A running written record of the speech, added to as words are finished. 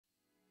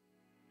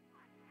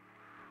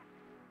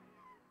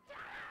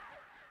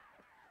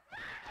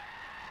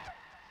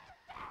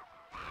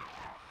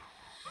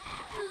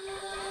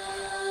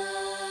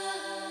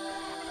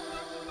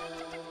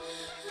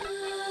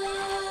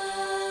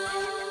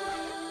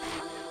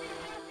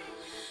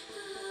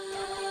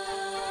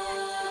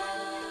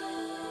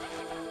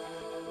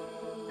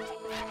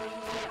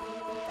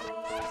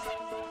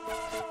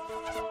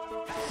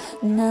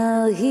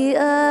Now here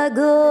I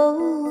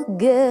go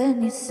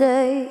again. You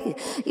say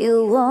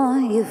you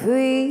want your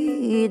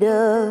freedom.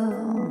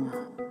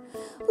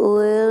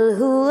 Well,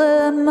 who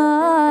am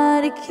I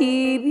to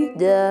keep you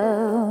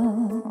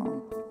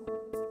down?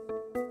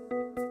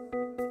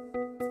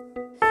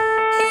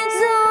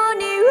 It's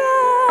only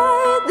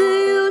right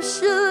that you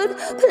should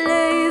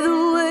play the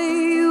way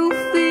you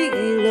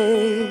feel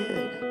it,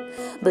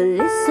 but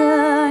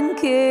listen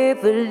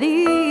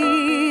carefully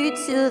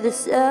to the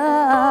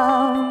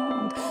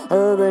sound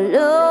of a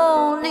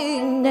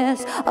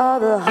loneliness,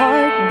 of a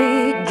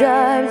heartbeat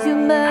drives you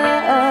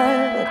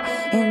mad.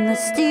 In the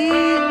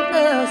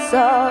stillness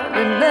of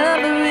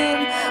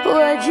remembering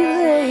what you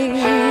hate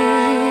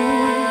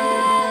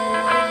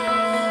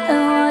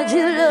and what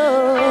you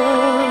love,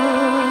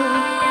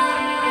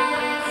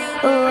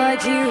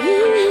 what you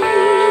hate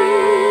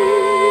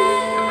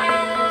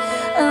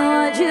and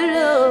what you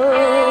love.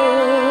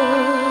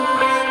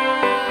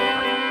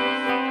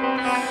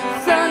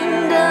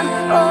 Thunder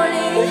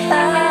only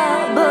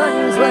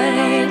happens when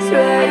it's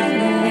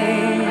raining.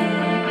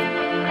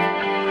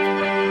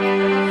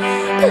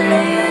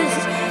 Players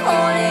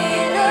only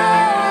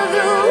love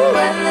you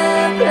when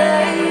they're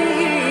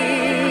playing.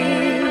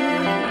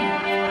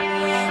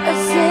 I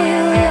say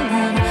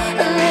women,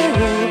 they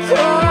will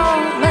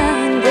come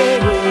and they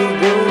will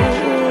go.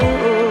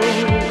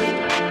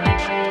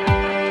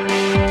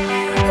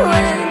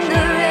 When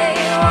the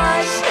rain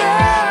washes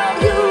out,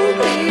 you'll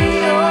be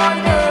on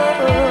the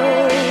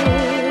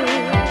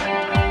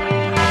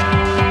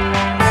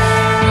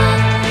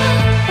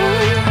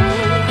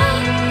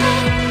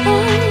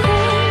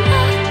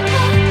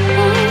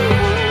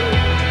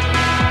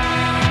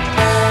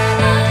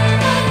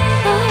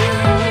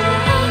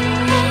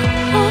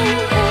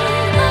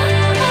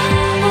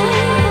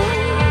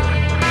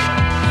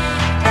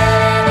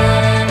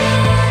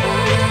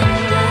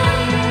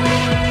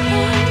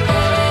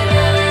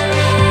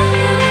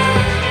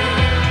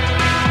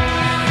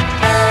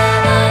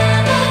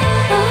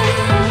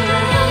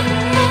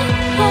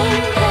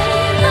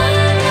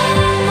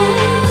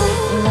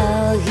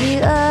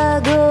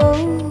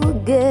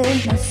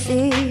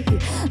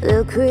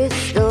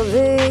crystal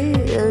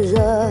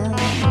vision.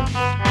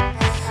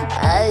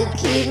 I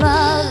keep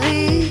my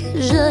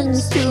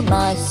visions to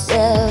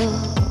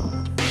myself.